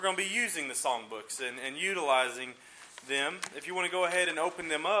We're going to be using the songbooks and utilizing them. If you want to go ahead and open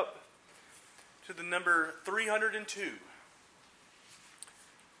them up to the number 302.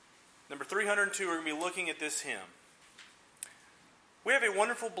 Number 302, we're going to be looking at this hymn. We have a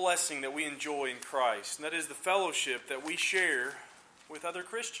wonderful blessing that we enjoy in Christ, and that is the fellowship that we share with other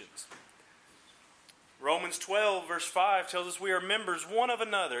Christians. Romans 12, verse 5 tells us we are members one of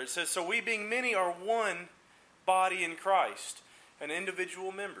another. It says, so we being many are one body in Christ, and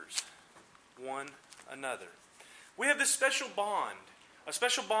individual members one another. We have this special bond, a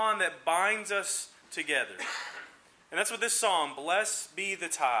special bond that binds us together. And that's what this song, Blessed Be the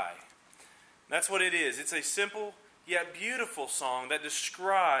Tie. That's what it is. It's a simple yet beautiful song that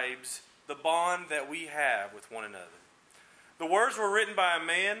describes the bond that we have with one another. The words were written by a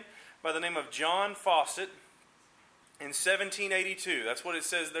man by the name of John Fawcett in 1782. That's what it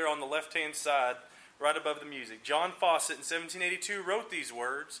says there on the left-hand side, right above the music. John Fawcett in 1782 wrote these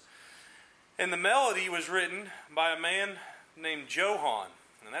words, and the melody was written by a man named Johann.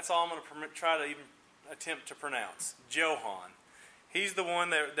 And that's all I'm going to try to even attempt to pronounce. Johann. He's the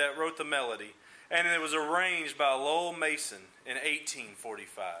one that wrote the melody. And it was arranged by Lowell Mason in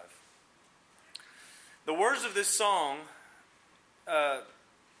 1845. The words of this song,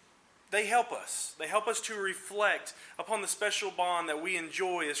 they help us. They help us to reflect upon the special bond that we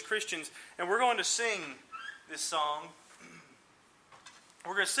enjoy as Christians. And we're going to sing this song.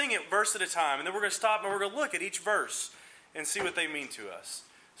 We're going to sing it verse at a time. And then we're going to stop and we're going to look at each verse and see what they mean to us.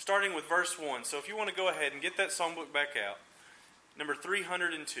 Starting with verse 1. So if you want to go ahead and get that songbook back out. Number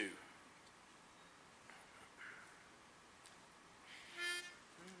 302.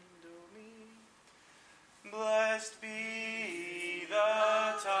 Blessed be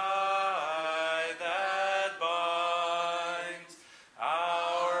the tie that binds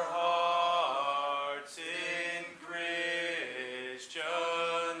our hearts in Christian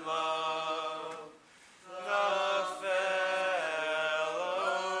love, the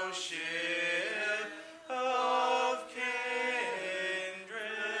fellowship of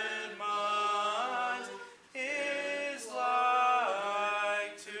kindred minds is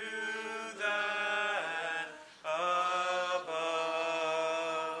like to that above.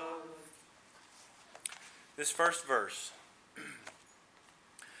 This first verse.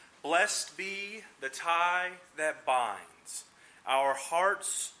 Blessed be the tie that binds our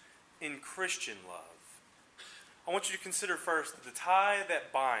hearts in Christian love. I want you to consider first the tie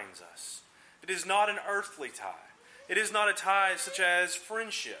that binds us. It is not an earthly tie. It is not a tie such as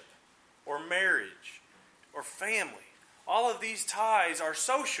friendship or marriage or family. All of these ties are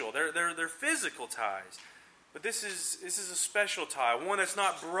social. They're physical ties. But this is a special tie, one that's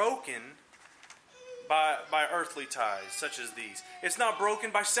not broken by earthly ties such as these. It's not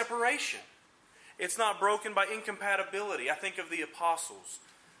broken by separation. It's not broken by incompatibility. I think of the apostles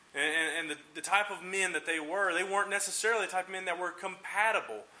and the type of men that they weren't necessarily the type of men that were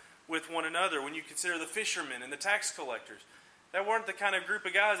compatible with one another. When you consider the fishermen and the tax collectors, they weren't the kind of group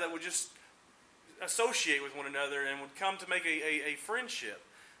of guys that would just associate with one another and would come to make a friendship.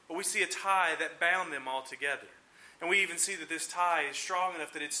 But we see a tie that bound them all together. And we even see that this tie is strong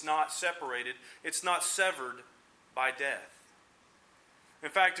enough that it's not separated, it's not severed by death. In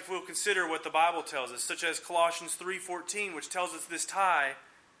fact, if we'll consider what the Bible tells us, such as Colossians 3:14, which tells us this tie,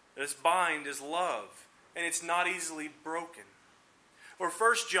 this bind is love, and it's not easily broken. Or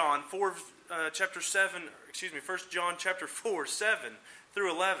 1 John chapter 4, 7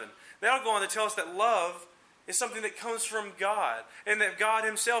 through 11. That'll go on to tell us that love is something that comes from God, and that God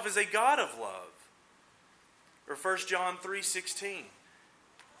Himself is a God of love. Or 1 John 3:16,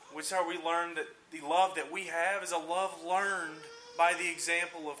 which is how we learn that the love that we have is a love learned by the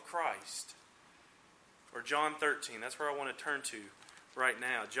example of Christ. Or John 13, that's where I want to turn to right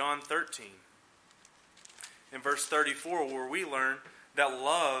now. John 13, in verse 34, where we learn that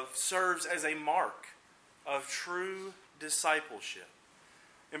love serves as a mark of true discipleship.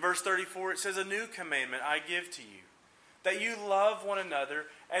 In verse 34, it says, a new commandment I give to you, that you love one another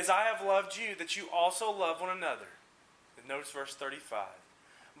as I have loved you, that you also love one another. And notice verse 35.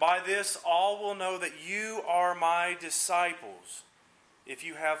 By this all will know that you are my disciples, if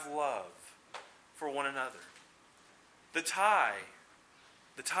you have love for one another. The tie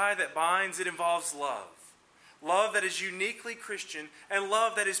that binds, it involves love. Love that is uniquely Christian, and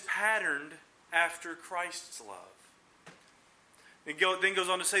love that is patterned after Christ's love. It then goes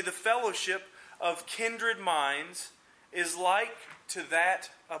on to say, the fellowship of kindred minds is like to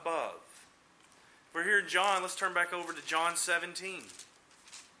that above. We're here in John. Let's turn back over to John 17.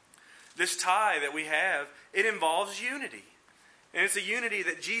 This tie that we have, it involves unity. And it's a unity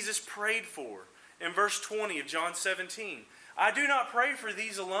that Jesus prayed for in verse 20 of John 17. I do not pray for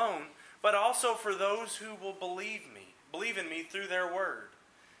these alone, but also for those who will believe in me through their word,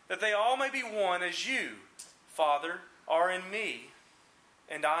 that they all may be one as you, Father, are in me,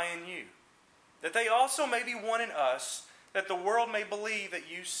 and I in you, that they also may be one in us, that the world may believe that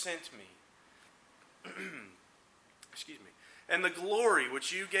you sent me. Excuse me. And the glory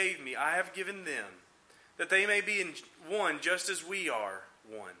which you gave me, I have given them, that they may be in one just as we are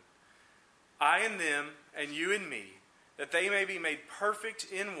one. I in them, and you in me, that they may be made perfect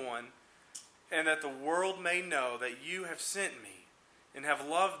in one, and that the world may know that you have sent me, and have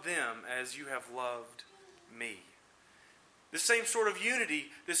loved them as you have loved me. The same sort of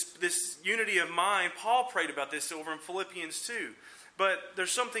unity, this unity of mind, Paul prayed about this over in Philippians 2. But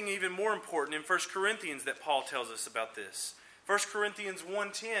there's something even more important in 1 Corinthians that Paul tells us about this. 1 Corinthians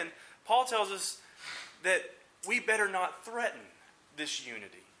 1:10, Paul tells us that we better not threaten this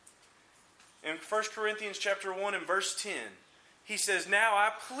unity. In 1 Corinthians chapter 1 and verse 10, he says, "Now I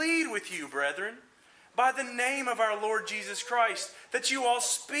plead with you, brethren, by the name of our Lord Jesus Christ, that you all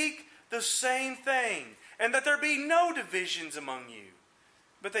speak the same thing, and that there be no divisions among you,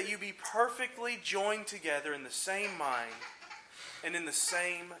 but that you be perfectly joined together in the same mind and in the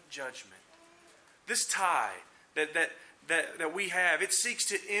same judgment." This tie that we have, it seeks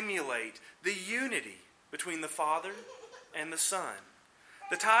to emulate the unity between the Father and the Son.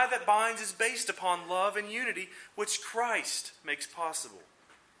 The tie that binds is based upon love and unity, which Christ makes possible.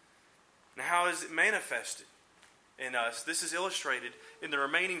 Now, how is it manifested in us? This is illustrated in the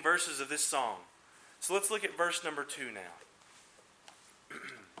remaining verses of this song. So let's look at verse number 2 now.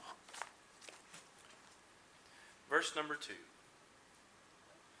 Verse number 2.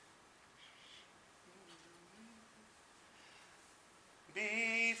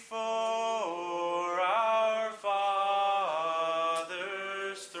 Before our Father's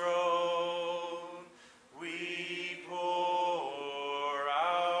throne, we pour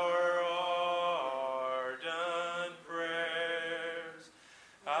our ardent prayers,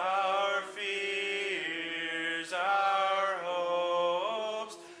 our fears, our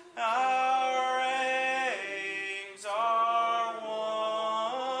hopes, our aims are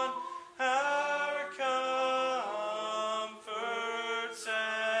one, our comforts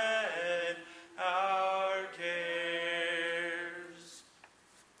and our cares.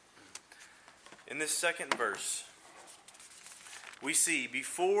 In this second verse, we see,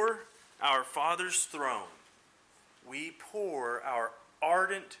 before our Father's throne, we pour our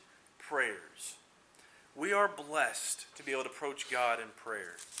ardent prayers. We are blessed to be able to approach God in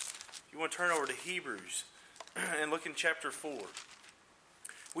prayer. If you want to turn over to Hebrews and look in chapter 4,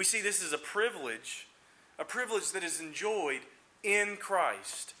 we see this is a privilege that is enjoyed in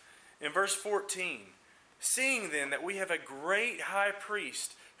Christ. In verse 14, "Seeing then that we have a great high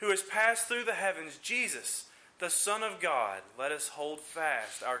priest who has passed through the heavens, Jesus, the Son of God, let us hold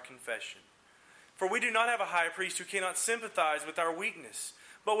fast our confession. For we do not have a high priest who cannot sympathize with our weakness,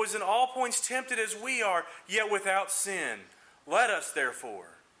 but was in all points tempted as we are, yet without sin. Let us,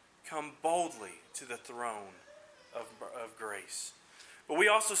 therefore, come boldly to the throne of grace." But we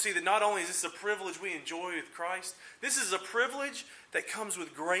also see that not only is this a privilege we enjoy with Christ, this is a privilege that comes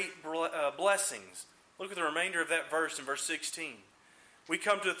with great blessings. Look at the remainder of that verse in verse 16. We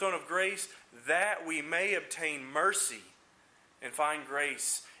come to the throne of grace that we may obtain mercy and find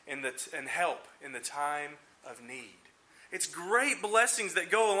grace and help in the time of need. It's great blessings that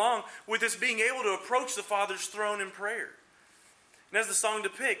go along with us being able to approach the Father's throne in prayer. And as the song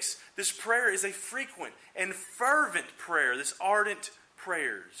depicts, this prayer is a frequent and fervent prayer, this ardent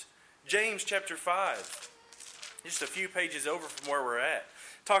prayers. James chapter 5, just a few pages over from where we're at,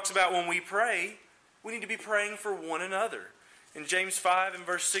 talks about when we pray, we need to be praying for one another. In James 5 and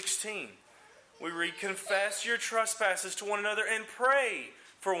verse 16, we read, "Confess your trespasses to one another and pray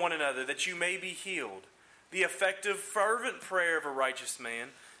for one another that you may be healed. The effective, fervent prayer of a righteous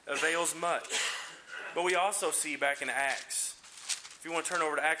man avails much." But we also see back in Acts, if you want to turn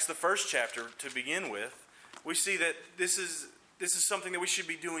over to Acts, the first chapter to begin with, we see that this is something that we should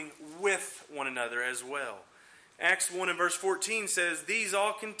be doing with one another as well. Acts 1 and verse 14 says, "These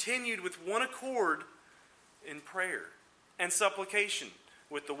all continued with one accord in prayer and supplication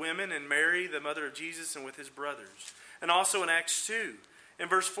with the women and Mary, the mother of Jesus, and with his brothers." And also in Acts 2, in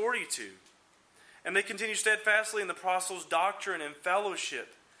verse 42, "And they continued steadfastly in the apostles' doctrine and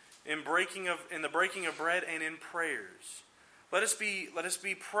fellowship, in the breaking of bread and in prayers." Let us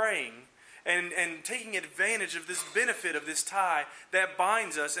be praying and taking advantage of this benefit of this tie that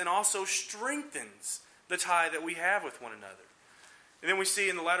binds us and also strengthens the tie that we have with one another. And then we see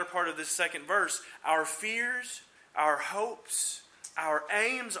in the latter part of this second verse, our fears, our hopes, our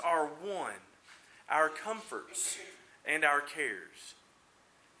aims are one. Our comforts and our cares.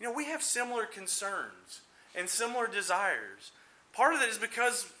 We have similar concerns and similar desires. Part of that is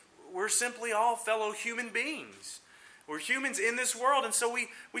because we're simply all fellow human beings. We're humans in this world, and so we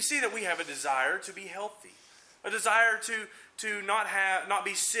see that we have a desire to be healthy, a desire to not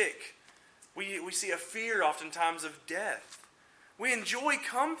be sick. We see a fear oftentimes of death. We enjoy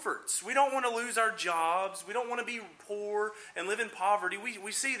comforts. We don't want to lose our jobs. We don't want to be poor and live in poverty.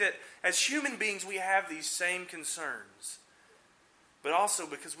 We see that as human beings we have these same concerns. But also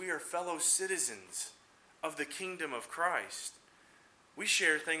because we are fellow citizens of the kingdom of Christ, we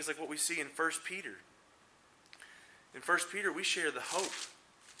share things like what we see in 1 Peter. In 1 Peter we share the hope.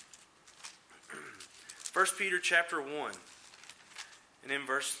 1 Peter chapter 1 and in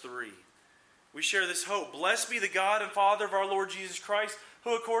verse 3. We share this hope. Blessed be the God and Father of our Lord Jesus Christ,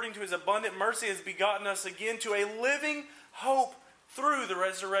 who according to His abundant mercy has begotten us again to a living hope through the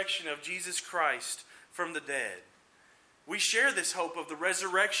resurrection of Jesus Christ from the dead. We share this hope of the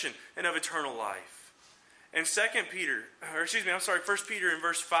resurrection and of eternal life. And 1 Peter in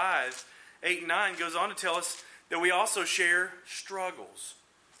verse 5, 8 and 9 goes on to tell us that we also share struggles.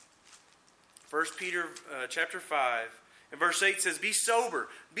 1 Peter chapter 5 and verse 8 says, Be sober,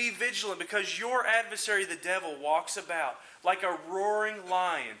 be vigilant, because your adversary the devil walks about like a roaring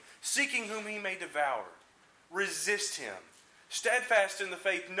lion, seeking whom he may devour. Resist him, steadfast in the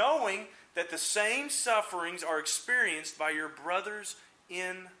faith, knowing that the same sufferings are experienced by your brothers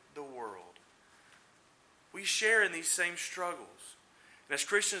in the world. We share in these same struggles. And as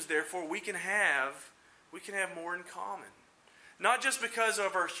Christians, therefore, we can have more in common. Not just because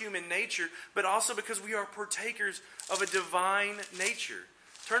of our human nature, but also because we are partakers of a divine nature.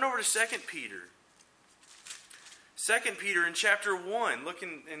 Turn over to 2 Peter. 2 Peter in chapter 1, look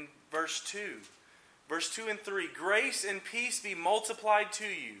in verse 2. Verse 2 and 3. Grace and peace be multiplied to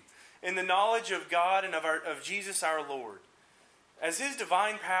you in the knowledge of God and of Jesus our Lord, as His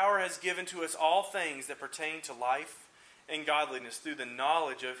divine power has given to us all things that pertain to life and godliness through the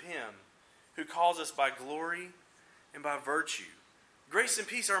knowledge of Him who calls us by glory and by virtue. Grace and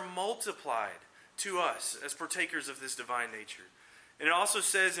peace are multiplied to us as partakers of this divine nature. And it also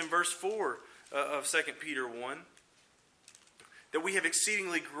says in verse 4 of 2 Peter 1 that we have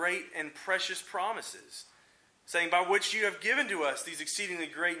exceedingly great and precious promises, saying, by which you have given to us these exceedingly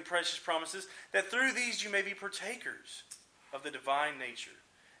great and precious promises, that through these you may be partakers of the divine nature,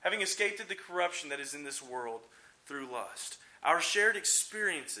 having escaped the corruption that is in this world through lust. Our shared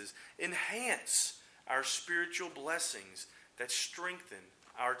experiences enhance our spiritual blessings that strengthen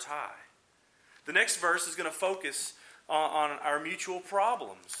our tie. The next verse is going to focus on our mutual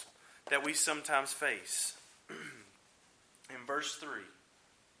problems that we sometimes face. In verse 3.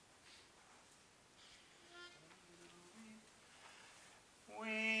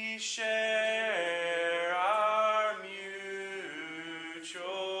 We share our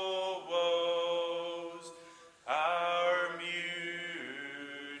mutual woes, our mutual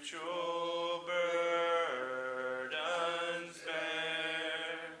burdens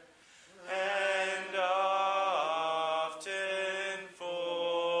bear, and often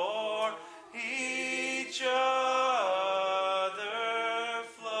for each other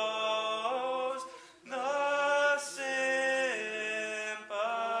flows the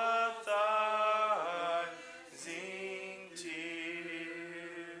sympathizing tears.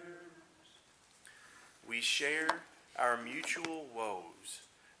 We share our mutual woes,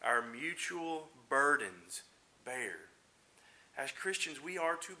 our mutual burdens bear. As Christians, we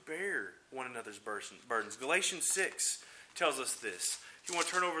are to bear one another's burdens. Galatians 6 tells us this. If you want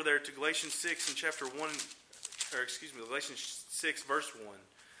to turn over there to Galatians 6 in Galatians 6 verse 1.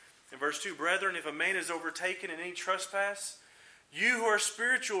 In verse 2, Brethren, if a man is overtaken in any trespass, you who are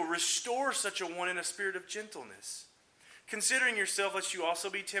spiritual, restore such a one in a spirit of gentleness, considering yourself lest you also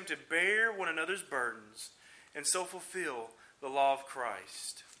be tempted, bear one another's burdens, and so fulfill the law of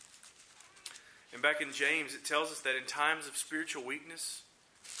Christ. And back in James, it tells us that in times of spiritual weakness,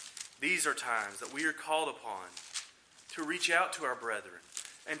 these are times that we are called upon to reach out to our brethren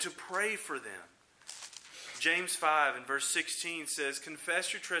and to pray for them. James 5 and verse 16 says,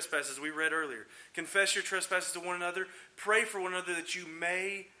 confess your trespasses, we read earlier. Confess your trespasses to one another. Pray for one another that you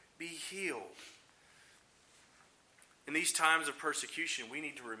may be healed. In these times of persecution, we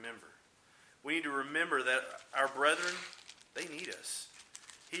need to remember. We need to remember that our brethren, they need us.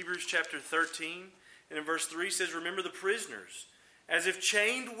 Hebrews chapter 13 and in verse 3 says, remember the prisoners, as if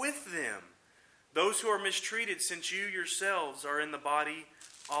chained with them, those who are mistreated, since you yourselves are in the body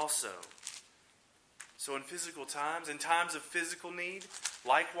also. So in physical times, in times of physical need,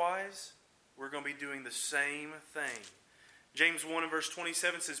 likewise, we're going to be doing the same thing. James 1 and verse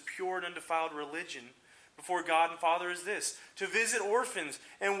 27 says, pure and undefiled religion before God and Father is this: to visit orphans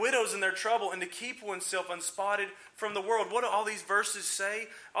and widows in their trouble, and to keep oneself unspotted from the world. What do all these verses say?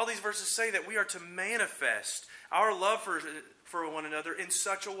 All these verses say that we are to manifest our love for one another in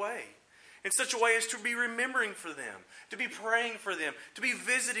such a way. In such a way as to be remembering for them, to be praying for them, to be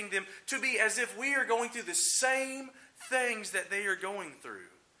visiting them, to be as if we are going through the same things that they are going through.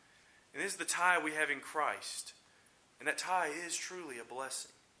 And this is the tie we have in Christ. And that tie is truly a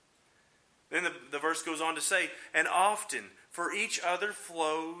blessing. Then the verse goes on to say, and often for each other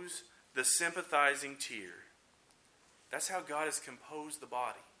flows the sympathizing tear. That's how God has composed the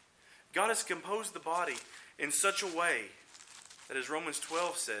body. God has composed the body in such a way that, as Romans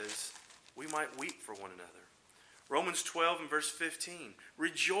 12 says, we might weep for one another. Romans 12 and verse 15,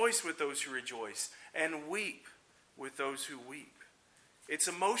 rejoice with those who rejoice and weep with those who weep. It's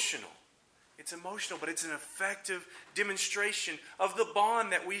emotional. It's emotional, but it's an effective demonstration of the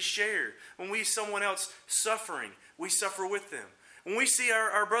bond that we share. When we see someone else suffering, we suffer with them. When we see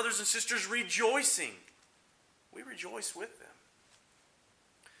our brothers and sisters rejoicing, we rejoice with them.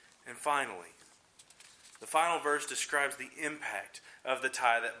 And finally, the final verse describes the impact of the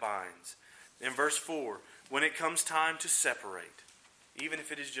tie that binds. In verse 4, when it comes time to separate, even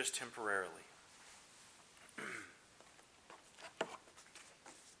if it is just temporarily.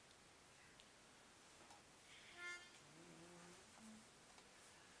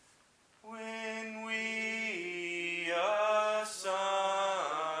 When we asunder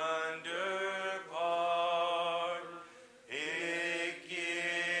part, it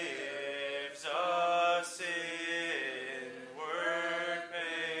gives us inward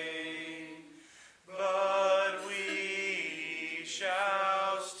pain, but we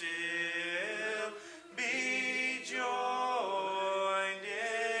shall still be joined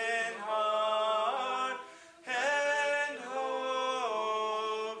in heart and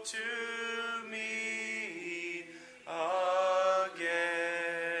hope to meet again.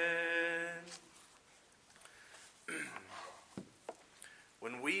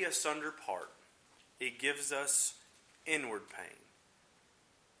 When we asunder part, it gives us inward pain.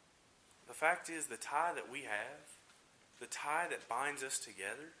 The fact is, the tie that we have, the tie that binds us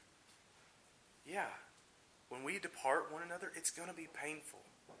together, when we depart one another, it's going to be painful.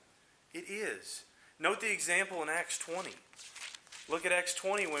 It is. Note the example in Acts 20. Look at Acts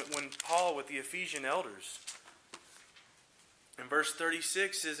 20 when Paul with the Ephesian elders, in verse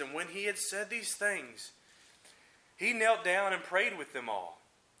 36 says, and when he had said these things, he knelt down and prayed with them all.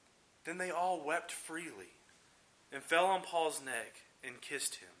 Then they all wept freely and fell on Paul's neck and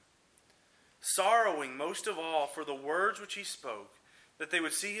kissed him, sorrowing most of all for the words which he spoke, that they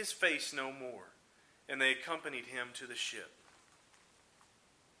would see his face no more. And they accompanied him to the ship.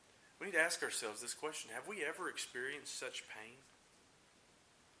 We need to ask ourselves this question: have we ever experienced such pain?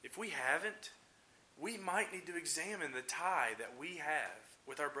 If we haven't, we might need to examine the tie that we have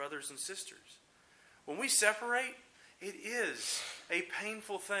with our brothers and sisters. When we separate, it is a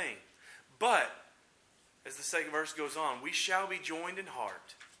painful thing. But, as the second verse goes on, we shall be joined in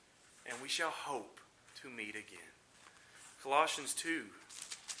heart, and we shall hope to meet again. Colossians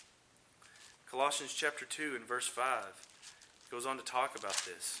chapter 2 and verse 5 goes on to talk about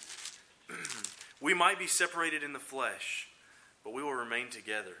this. We might be separated in the flesh, but we will remain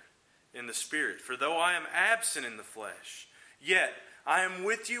together in the Spirit. For though I am absent in the flesh, yet I am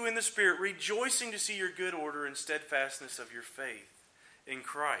with you in the Spirit, rejoicing to see your good order and steadfastness of your faith in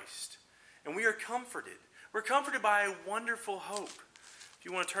Christ. And we are comforted. We're comforted by a wonderful hope. If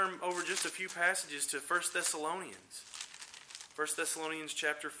you want to turn over just a few passages to 1 Thessalonians. 1 Thessalonians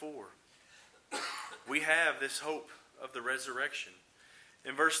chapter 4. We have this hope of the resurrection.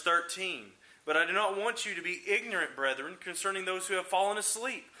 In verse 13, but I do not want you to be ignorant, brethren, concerning those who have fallen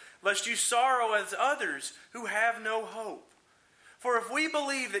asleep, lest you sorrow as others who have no hope. For if we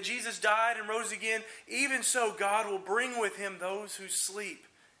believe that Jesus died and rose again, even so God will bring with him those who sleep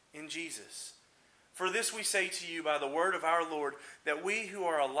in Jesus. For this we say to you by the word of our Lord, that we who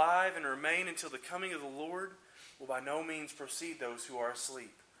are alive and remain until the coming of the Lord will by no means precede those who are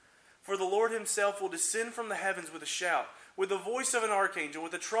asleep. For the Lord himself will descend from the heavens with a shout, with the voice of an archangel,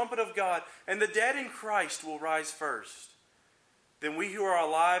 with the trumpet of God, and the dead in Christ will rise first. Then we who are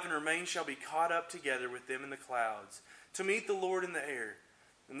alive and remain shall be caught up together with them in the clouds, to meet the Lord in the air,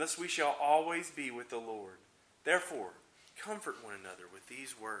 and thus we shall always be with the Lord. Therefore, comfort one another with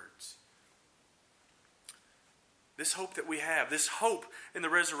these words. This hope that we have, this hope in the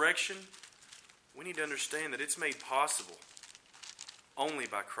resurrection, we need to understand that it's made possible only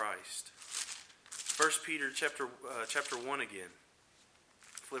by Christ. 1 Peter chapter 1 again.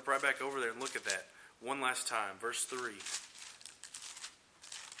 Flip right back over there and look at that one last time. Verse 3.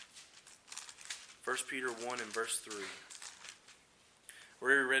 1 Peter 1 and verse 3.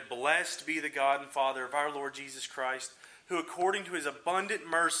 Where we read, "Blessed be the God and Father of our Lord Jesus Christ, who according to his abundant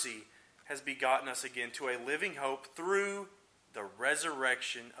mercy has begotten us again to a living hope through the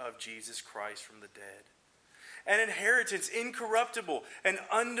resurrection of Jesus Christ from the dead. An inheritance incorruptible and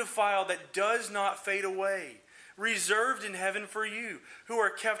undefiled that does not fade away, reserved in heaven for you, who are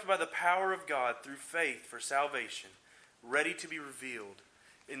kept by the power of God through faith for salvation, ready to be revealed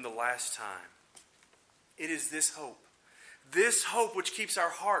in the last time." It is this hope which keeps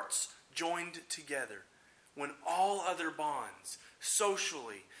our hearts joined together when all other bonds,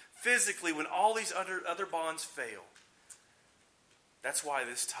 socially, physically, when all these other bonds fail. That's why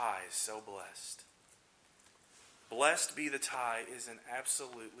this tie is so blessed. "Blessed Be the Tie" is an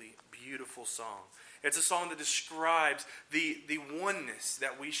absolutely beautiful song. It's a song that describes the oneness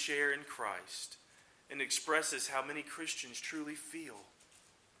that we share in Christ and expresses how many Christians truly feel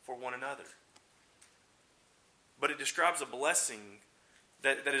for one another. But it describes a blessing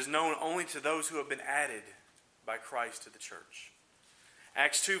that is known only to those who have been added by Christ to the church.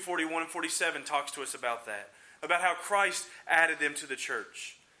 Acts 2:41 and 47 talks to us about that, about how Christ added them to the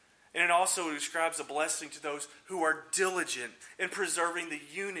church. And it also describes a blessing to those who are diligent in preserving the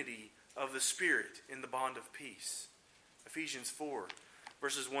unity of the Spirit in the bond of peace. Ephesians 4,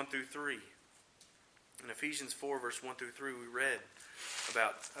 verses 1 through 3. In Ephesians 4, verse 1 through 3, we read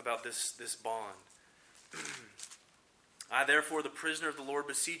about this bond. "I, therefore, the prisoner of the Lord,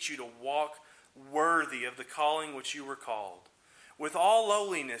 beseech you to walk worthy of the calling which you were called, with all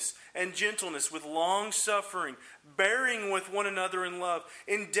lowliness and gentleness, with long suffering, bearing with one another in love,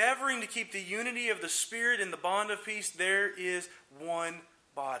 endeavoring to keep the unity of the Spirit in the bond of peace. There is one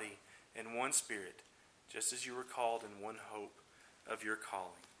body and one Spirit, just as you were called in one hope of your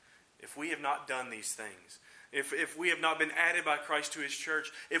calling." If we have not done these things, if we have not been added by Christ to His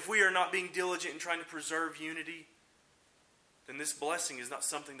church, if we are not being diligent in trying to preserve unity, then this blessing is not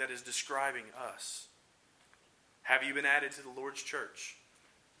something that is describing us. Have you been added to the Lord's church?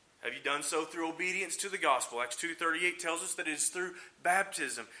 Have you done so through obedience to the gospel? Acts 2:38 tells us that it is through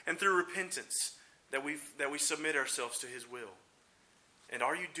baptism and through repentance that we submit ourselves to His will. And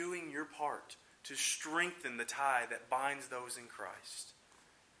are you doing your part to strengthen the tie that binds those in Christ?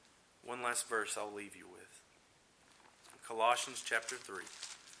 One last verse I'll leave you with. Colossians chapter 3.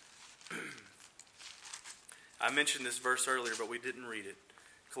 I mentioned this verse earlier, but we didn't read it.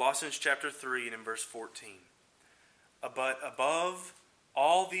 Colossians chapter 3 and in verse 14. "But above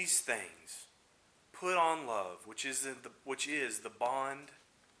all these things, put on love, which is the bond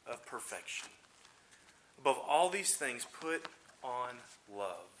of perfection." Above all these things, put on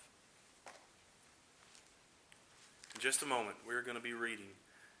love. In just a moment, we're going to be reading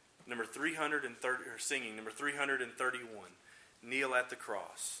number 330, or singing number 331, "Kneel at the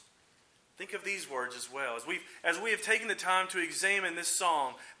Cross." Think of these words as well. As we have taken the time to examine this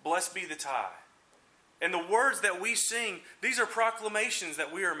song, "Blessed Be the Tie." And the words that we sing, these are proclamations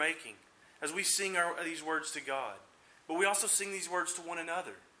that we are making as we sing these words to God. But we also sing these words to one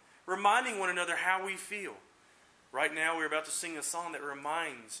another, reminding one another how we feel. Right now we're about to sing a song that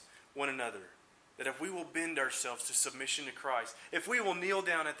reminds one another that if we will bend ourselves to submission to Christ, if we will kneel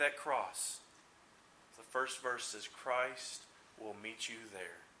down at that cross, the first verse says, "Christ will meet you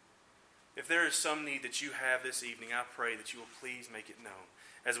there." If there is some need that you have this evening, I pray that you will please make it known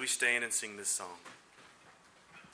as we stand and sing this song.